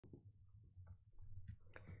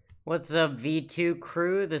What's up, V2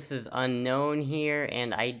 crew? This is Unknown here,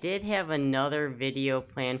 and I did have another video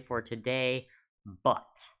planned for today,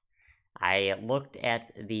 but I looked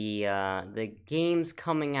at the games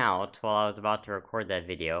coming out while I was about to record that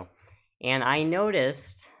video, and I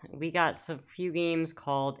noticed we got some few games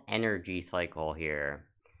called Energy Cycle here.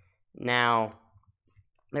 Now,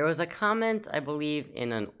 there was a comment, I believe,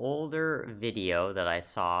 in an older video that I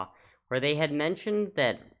saw where they had mentioned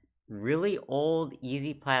that really old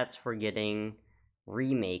Easy Plats were getting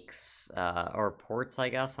remakes or ports, I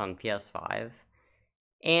guess, on PS5.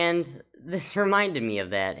 And this reminded me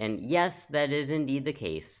of that. And yes, that is indeed the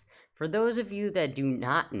case. For those of you that do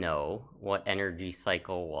not know what Energy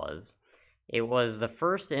Cycle was, it was the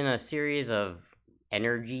first in a series of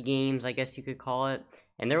energy games, I guess you could call it.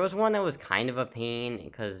 And there was one that was kind of a pain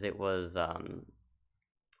because it was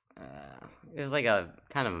like a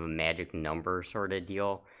kind of a magic number sort of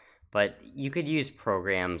deal, but you could use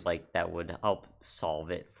programs like that would help solve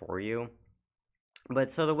it for you.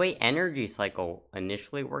 But so the way Energy Cycle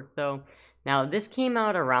initially worked, though, now this came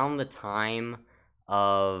out around the time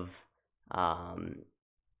of um,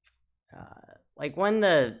 like when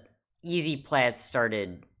the easy plats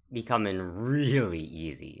started becoming really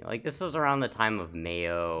easy. Like this was around the time of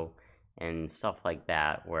Mayo and stuff like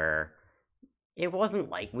that, where it wasn't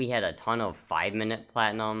like we had a ton of 5-minute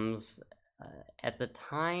platinums at the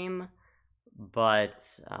time,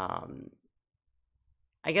 but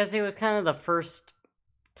I guess it was kind of the first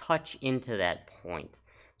touch into that point.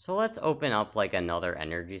 So let's open up like another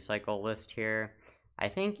energy cycle list here. I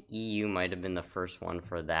think EU might have been the first one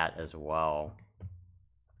for that as well.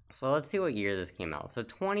 So let's see what year this came out. So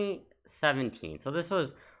 2017. So this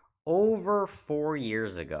was over 4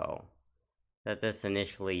 years ago that this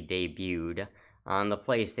initially debuted on the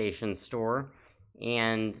PlayStation Store.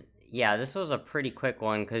 And yeah, this was a pretty quick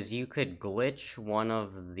one because you could glitch one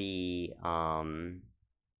of the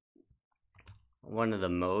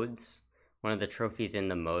modes, one of the trophies in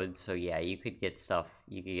the mode. So yeah, you could get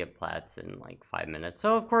plats in like 5 minutes.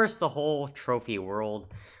 So of course the whole trophy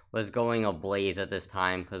world was going ablaze at this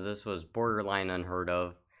time because this was borderline unheard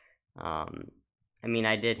of. I mean,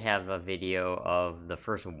 I did have a video of the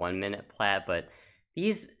first 1 minute plat, but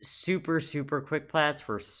these super quick plats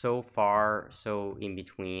were so in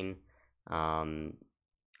between. I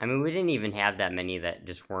mean, we didn't even have that many that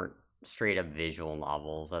just weren't straight up visual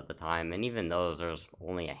novels at the time, and even those, there's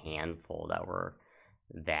only a handful that were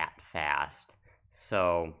that fast.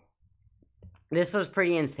 So this was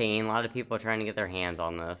pretty insane. A lot of people trying to get their hands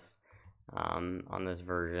on this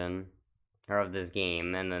version or of this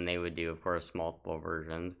game, and then they would do, of course, multiple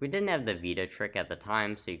versions. We didn't have the Vita trick at the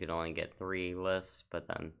time, so you could only get 3 lists, but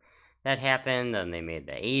then that happened, and they made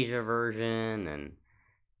the Asia version, and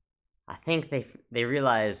I think they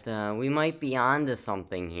realized we might be onto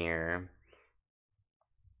something here.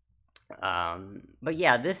 But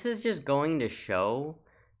yeah, this is just going to show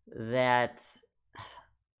that,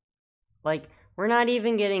 like, we're not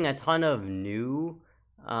even getting a ton of new,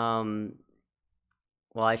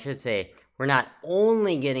 well, I should say, we're not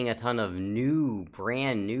only getting a ton of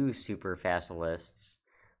brand new super fast lists,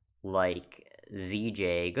 like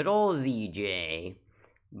ZJ, good old ZJ,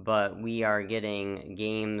 but we are getting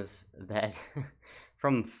games that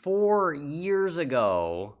from 4 years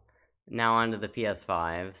ago now onto the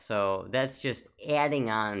PS5. So that's just adding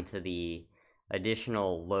on to the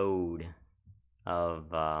additional load of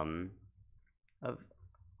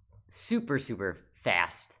super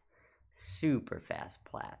fast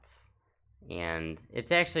plats. And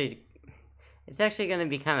it's actually going to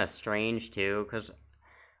be kind of strange too, because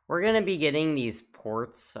we're going to be getting these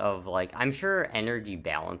ports of, like, I'm sure Energy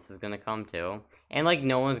Balance is going to come too. And like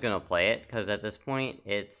no one's going to play it because at this point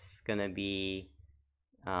it's going to be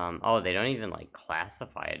oh, they don't even like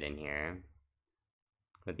classify it in here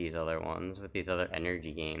with these other ones, with these other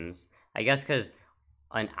energy games. I guess because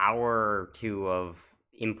an hour or two of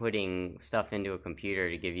inputting stuff into a computer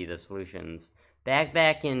to give you the solutions.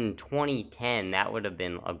 Back in 2010, that would have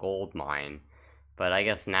been a gold mine. But I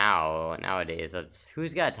guess nowadays, that's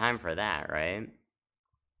who's got time for that, right?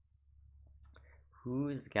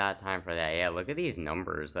 Who's got time for that? Yeah, look at these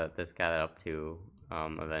numbers that this got up to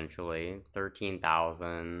eventually.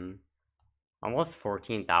 13,000, almost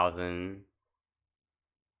 14,000.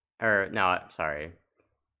 Or no, sorry.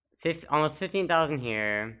 Almost 15,000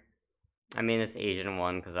 here. I mean this Asian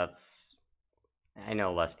one because that's, I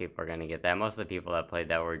know less people are gonna get that. Most of the people that played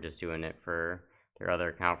that were just doing it for their other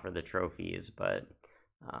account for the trophies,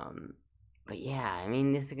 um, but yeah, I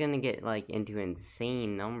mean this is gonna get like into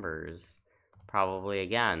insane numbers probably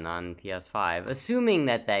again on PS5, assuming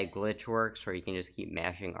that glitch works where you can just keep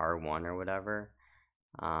mashing R1 or whatever.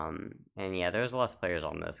 And yeah, there's less players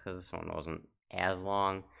on this because this one wasn't as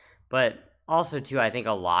long. But also too, I think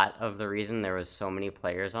a lot of the reason there was so many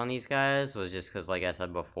players on these guys was just because, like I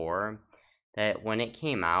said before, that when it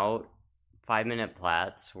came out, 5-minute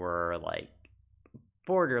plats were like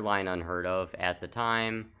borderline unheard of at the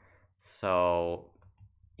time. So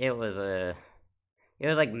it was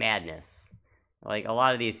like madness. Like a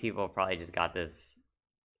lot of these people probably just got this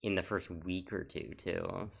in the first week or two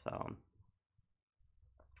too. So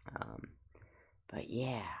um, but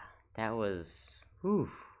yeah, that was whew.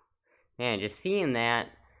 Man, just seeing that,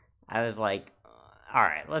 I was like, all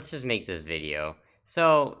right, let's just make this video.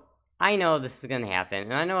 So I know this is gonna happen,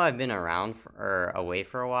 and I know I've been around or away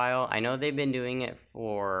for a while. I know they've been doing it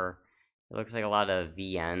for, it looks like a lot of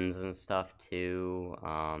VNs and stuff too.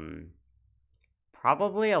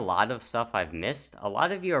 Probably a lot of stuff I've missed. A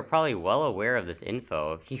lot of you are probably well aware of this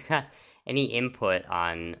info. If you got any input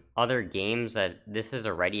on other games that this has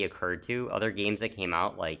already occurred to, other games that came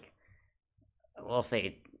out like, we'll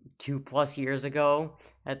say 2+ years ago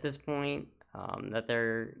at this point, that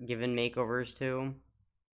they're giving makeovers to.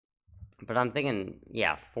 But I'm thinking,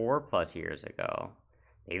 yeah, 4+ years ago.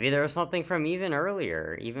 Maybe there was something from even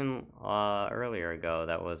earlier, even earlier ago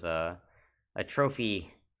that was a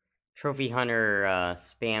trophy hunter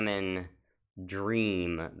spamming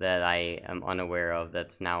dream that I am unaware of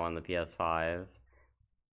that's now on the PS5.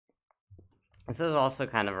 This is also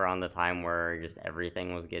kind of around the time where just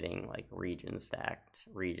everything was getting like region stacked,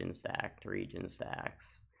 region stacked, region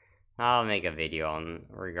stacks. I'll make a video on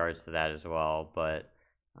regards to that as well, but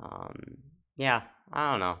yeah,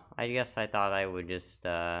 I don't know. I guess I thought I would just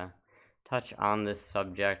touch on this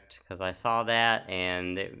subject because I saw that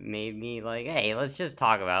and it made me like, hey, let's just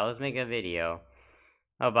talk about it. Let's make a video.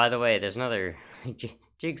 Oh, by the way, there's another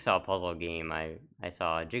jigsaw puzzle game I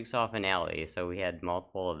saw, Jigsaw Finale. So we had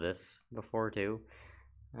multiple of this before too,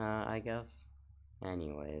 I guess.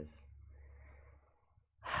 Anyways,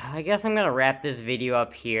 I guess I'm gonna wrap this video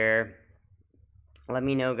up here. Let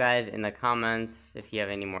me know, guys, in the comments if you have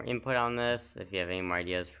any more input on this, if you have any more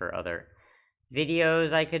ideas for other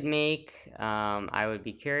videos I could make. I would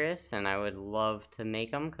be curious, and I would love to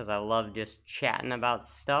make them because I love just chatting about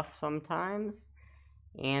stuff sometimes.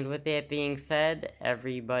 And with that being said,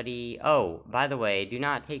 everybody, oh, by the way, do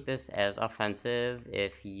not take this as offensive.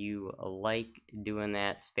 If you like doing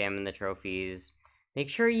that, spamming the trophies, make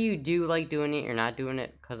sure you do like doing it. You're not doing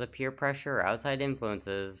it because of peer pressure or outside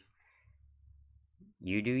influences.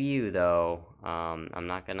 You do you, though. I'm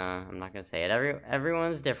not gonna say it.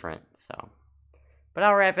 Everyone's different, so. But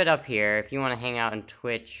I'll wrap it up here. If you want to hang out on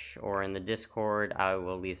Twitch or in the Discord, I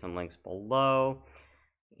will leave some links below.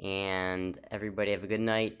 And everybody have a good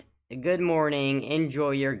night, a good morning,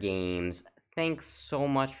 enjoy your games. Thanks so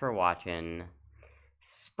much for watching.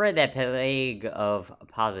 Spread that plague of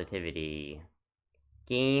positivity.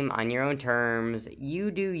 Game on your own terms. You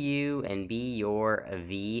do you and be your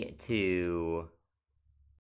V2.